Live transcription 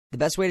The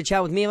best way to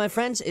chat with me and my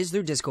friends is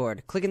through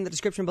Discord. Click in the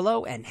description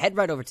below and head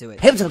right over to it.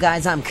 Hey, what's up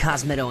guys, I'm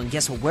Cosmitto, and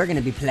guess what we're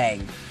gonna be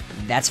playing?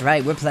 That's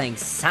right, we're playing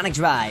Sonic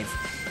Drive.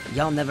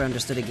 Y'all never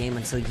understood a game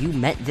until you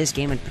met this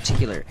game in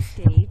particular.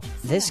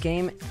 This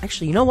game,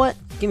 actually, you know what?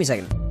 Give me a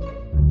second.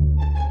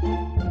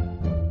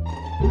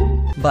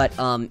 But,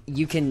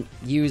 you can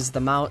use the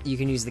mouse, you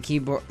can use the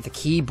keyboard,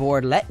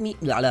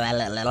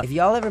 If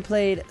y'all ever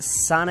played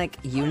Sonic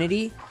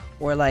Unity,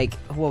 or like,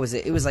 what was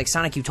it? It was like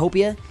Sonic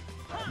Utopia.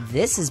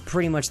 This is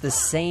pretty much the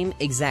same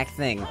exact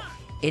thing.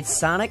 It's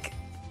Sonic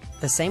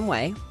the same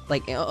way,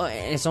 like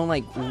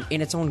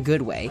in its own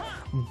good way.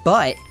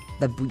 But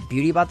the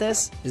beauty about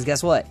this is,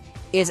 guess what?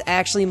 It's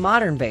actually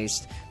modern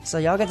based. So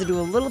y'all got to do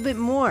a little bit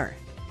more.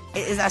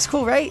 That's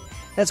cool, right?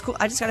 That's cool.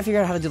 I just gotta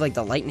figure out how to do like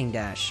the lightning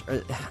dash.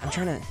 Or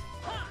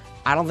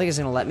I don't think it's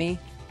gonna let me,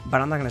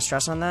 but I'm not gonna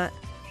stress on that.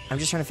 I'm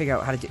just trying to figure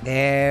out how to do.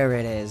 There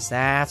it is.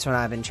 That's what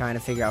I've been trying to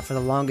figure out for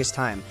the longest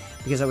time,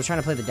 because I was trying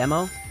to play the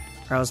demo.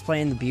 I was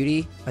playing the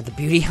beauty.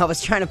 I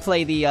was trying to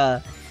play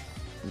the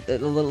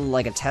little,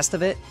 like, a test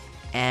of it,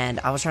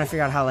 and I was trying to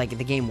figure out how, like,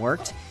 the game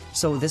worked.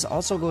 So this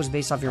also goes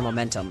based off your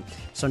momentum.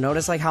 So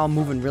notice, like, how I'm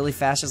moving really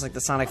fast, just like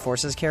the Sonic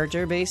Forces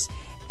character base.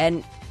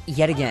 And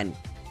yet again,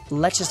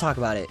 let's just talk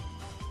about it.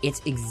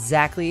 It's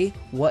exactly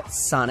what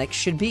Sonic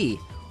should be.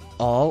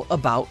 All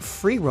about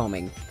free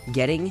roaming,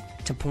 getting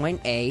to point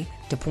A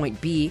to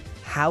point B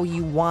how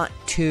you want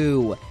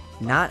to.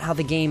 Not how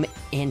the game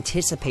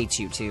anticipates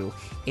you to.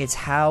 It's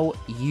how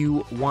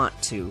you want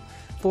to.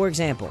 For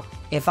example,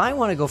 if I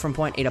want to go from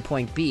point A to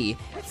point B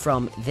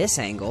from this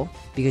angle,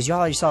 because y'all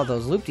already saw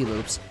those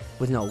loop-de-loops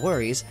with no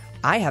worries,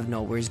 I have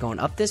no worries going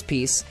up this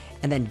piece,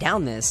 and then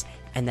down this,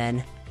 and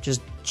then just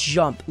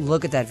jump.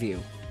 Look at that view.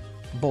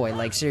 Boy,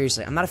 like,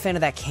 seriously, I'm not a fan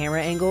of that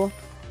camera angle,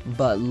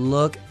 but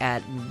look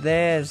at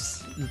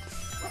this.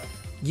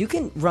 You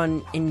can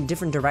run in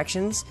different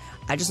directions.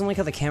 I just don't like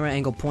how the camera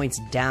angle points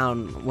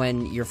down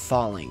when you're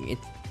falling. It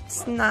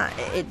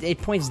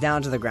points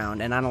down to the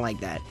ground, and I don't like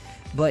that.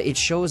 But it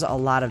shows a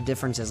lot of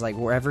differences, like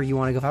wherever you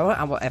want to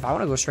go. If I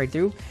want to go straight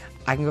through,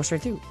 I can go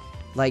straight through.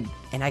 Like,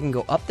 and I can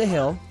go up the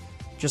hill,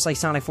 just like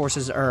Sonic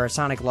Forces or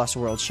Sonic Lost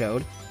Worlds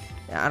showed.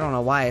 I don't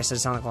know why I said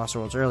Sonic Lost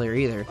Worlds earlier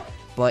either,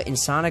 but in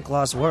Sonic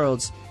Lost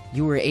Worlds,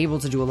 you were able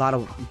to do a lot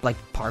of, like,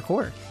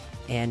 parkour.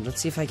 And let's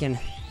see if I can...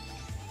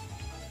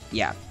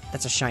 Yeah.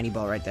 That's a shiny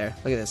ball right there.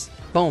 Look at this.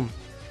 Boom.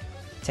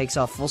 Takes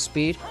off full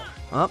speed.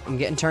 Oh, I'm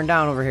getting turned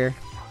down over here.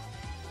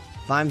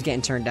 Vime's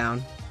getting turned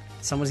down.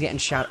 Someone's getting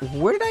shot.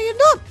 Where did I end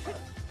up?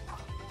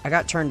 I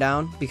got turned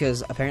down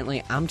because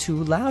apparently I'm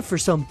too loud for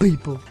some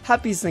people.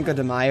 Happy Cinco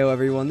de Mayo,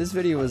 everyone. This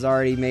video was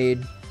already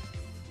made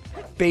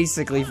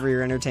basically for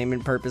your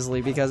entertainment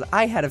purposely, because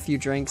I had a few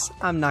drinks.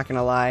 I'm not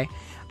gonna lie.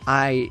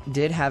 I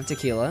did have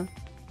tequila,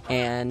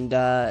 and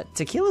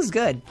tequila's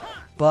good,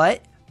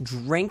 but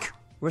drink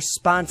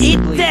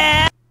responsibly.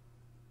 I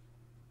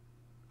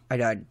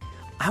died.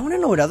 I want to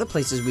know what other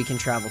places we can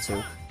travel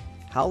to.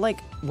 How,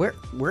 like,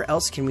 where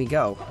else can we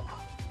go?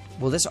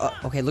 Well, this,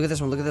 okay, look at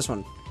this one, look at this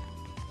one.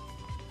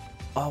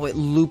 Oh, it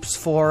loops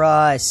for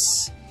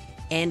us.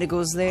 And it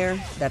goes there.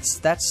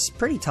 That's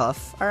pretty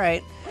tough.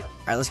 Alright.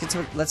 Alright, let's get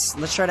to,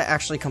 let's try to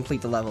actually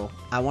complete the level.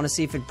 I want to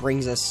see if it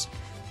brings us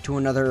to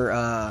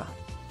another,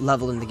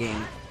 level in the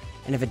game.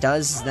 And if it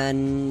does,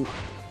 then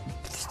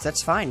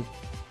that's fine.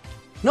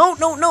 No,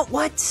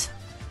 what?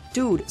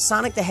 Dude,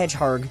 Sonic the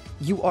Hedgehog,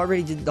 you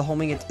already did the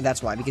homing attack.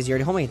 That's why, because you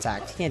already homing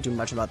attacked. You can't do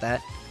much about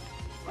that.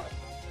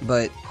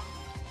 But,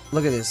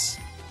 look at this.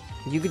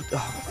 You could,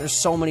 there's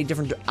so many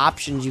different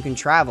options you can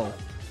travel.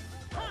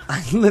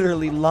 I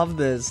literally love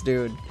this,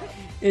 dude.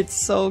 It's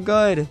so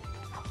good.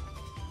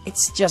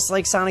 It's just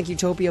like Sonic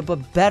Utopia,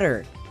 but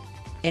better.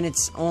 In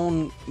its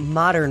own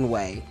modern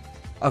way.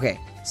 Okay,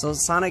 so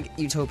Sonic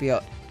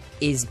Utopia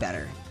is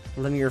better.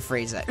 Let me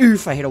rephrase that.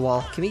 Oof, I hit a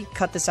wall. Can we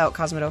cut this out,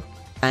 Cosmitto?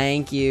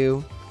 Thank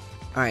you.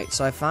 Alright,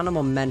 so I found a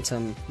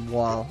momentum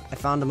wall. I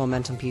found a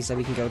momentum piece that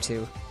we can go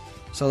to.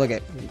 So look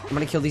at, I'm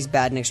gonna kill these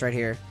badniks right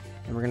here.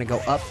 And we're gonna go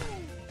up.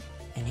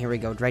 And here we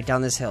go, right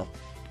down this hill.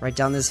 Right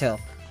down this hill.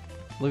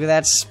 Look at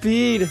that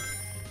speed!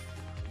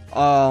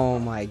 Oh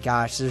my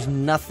gosh, there's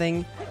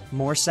nothing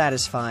more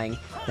satisfying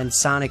than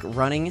Sonic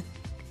running,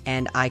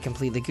 and I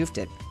completely goofed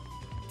it.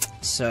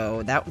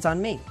 So, that was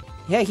on me.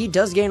 Yeah, he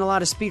does gain a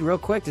lot of speed real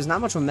quick. There's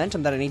not much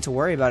momentum that I need to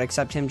worry about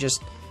except him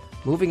just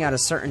moving at a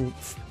certain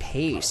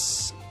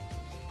pace.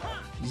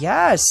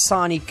 Yes,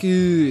 Sonic.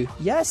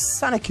 Yes,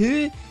 Sonic.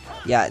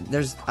 Yeah,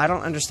 I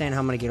don't understand how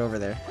I'm gonna get over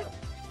there.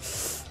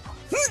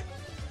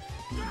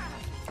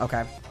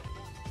 Okay.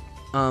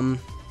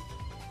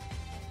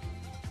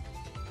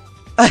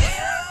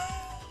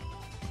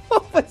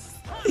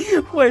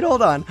 Wait,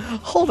 hold on.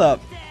 Hold up.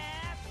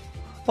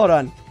 Hold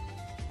on.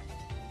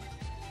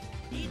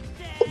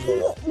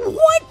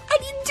 What? I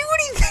didn't do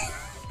anything!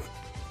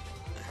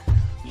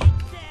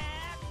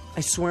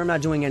 I swear I'm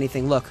not doing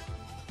anything. Look.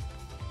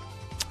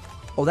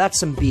 Oh, that's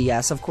some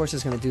BS. Of course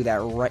it's gonna do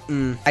that, right?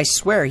 I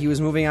swear he was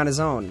moving on his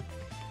own.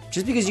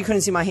 Just because you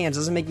couldn't see my hands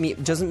doesn't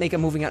make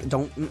him moving out.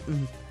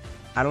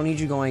 I don't need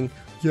you going,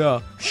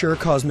 yeah, sure,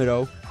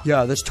 Cosmitto.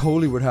 Yeah, that's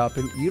totally what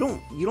happened. You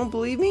don't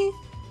believe me?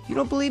 You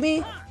don't believe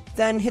me?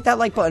 Then hit that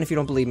like button if you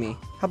don't believe me.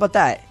 How about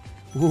that?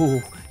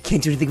 Ooh,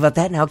 can't do anything about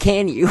that now,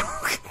 can you?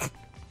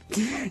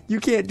 You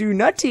can't do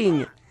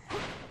nothing.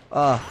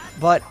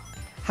 But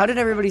how did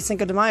everybody's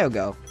Cinco de Mayo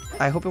go?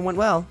 I hope it went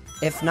well.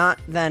 If not,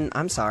 then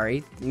I'm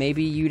sorry.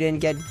 Maybe you didn't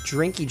get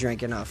drinky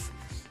drink enough.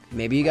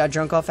 Maybe you got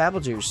drunk off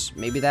apple juice.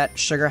 Maybe that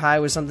sugar high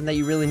was something that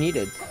you really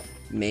needed.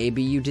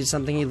 Maybe you did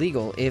something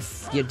illegal.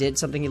 If you did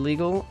something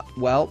illegal,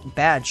 well,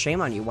 bad.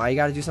 Shame on you. Why you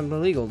gotta do something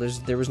illegal?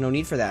 There was no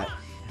need for that.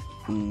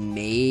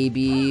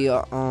 Maybe,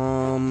 I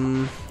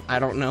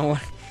don't know.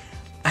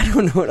 I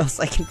don't know what else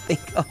I can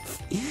think of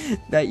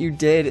that you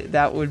did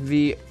that would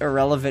be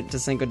irrelevant to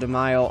Cinco de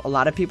Mayo. A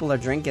lot of people are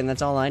drinking,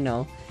 that's all I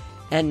know.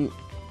 And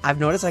I've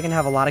noticed I can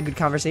have a lot of good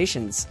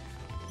conversations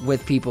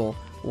with people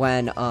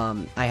when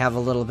I have a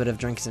little bit of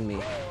drinks in me.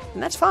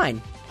 And that's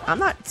fine. I'm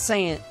not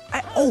saying...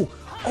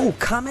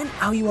 comment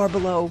how you are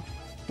below.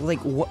 Like,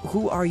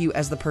 who are you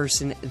as the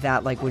person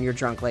that, like, when you're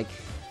drunk, like,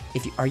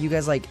 are you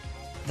guys, like,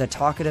 the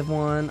talkative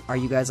one? Are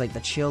you guys, like, the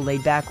chill,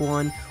 laid-back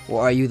one?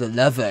 Or are you the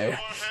lover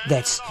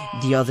that's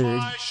the other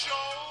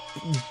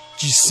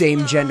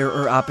same gender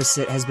or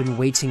opposite has been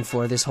waiting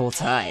for this whole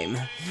time?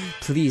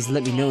 Please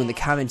let me know in the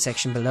comment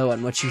section below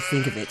on what you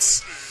think of it.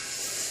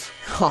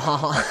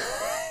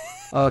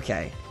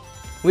 Okay.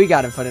 We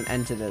gotta put an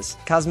end to this.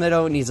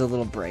 Cosmitto needs a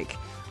little break.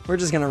 We're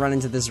just gonna run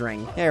into this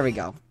ring. There we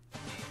go.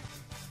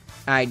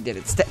 I did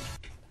it.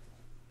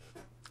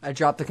 I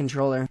dropped the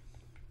controller.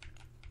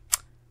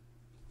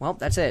 Well,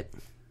 that's it.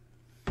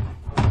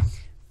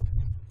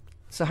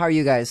 So how are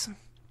you guys?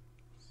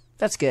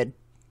 That's good.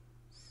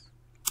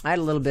 I had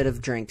a little bit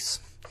of drinks.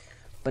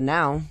 But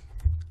now,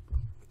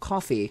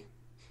 coffee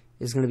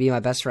is gonna be my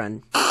best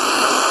friend.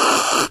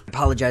 I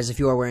apologize if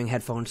you are wearing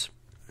headphones.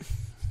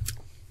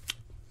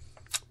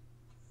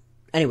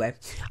 Anyway,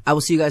 I will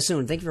see you guys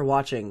soon. Thank you for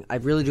watching. I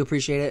really do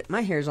appreciate it.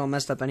 My hair is all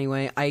messed up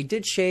anyway. I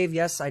did shave.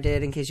 Yes, I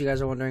did. In case you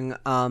guys are wondering,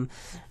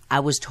 I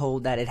was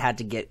told that it had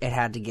to get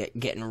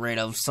getting rid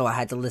of, so I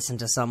had to listen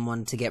to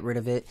someone to get rid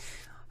of it.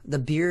 The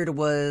beard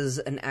was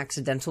an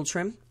accidental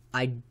trim.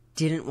 I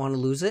didn't want to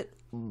lose it,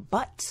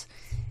 but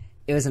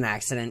it was an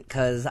accident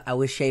because I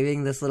was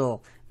shaving this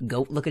little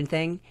goat-looking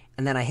thing,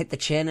 and then I hit the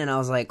chin, and I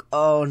was like,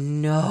 oh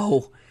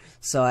no.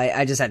 So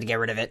I just had to get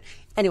rid of it.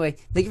 Anyway,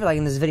 thank you for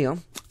liking this video.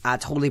 I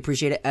totally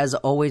appreciate it. As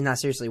always, not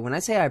seriously. When I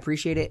say I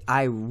appreciate it,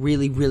 I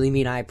really, really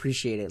mean I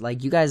appreciate it.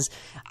 Like, you guys,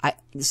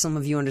 some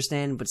of you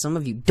understand, but some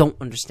of you don't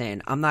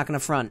understand. I'm not gonna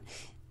front.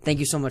 Thank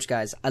you so much,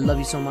 guys. I love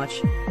you so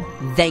much.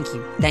 Thank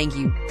you, thank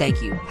you, thank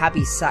you.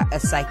 Happy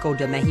Psycho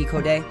de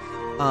Mexico Day.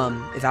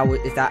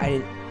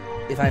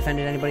 If I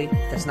offended anybody,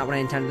 that's not what I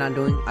intended on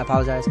doing. I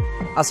apologize.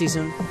 I'll see you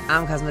soon.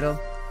 I'm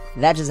Cosmitto.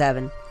 That just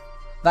happened.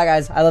 Bye,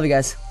 guys. I love you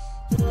guys.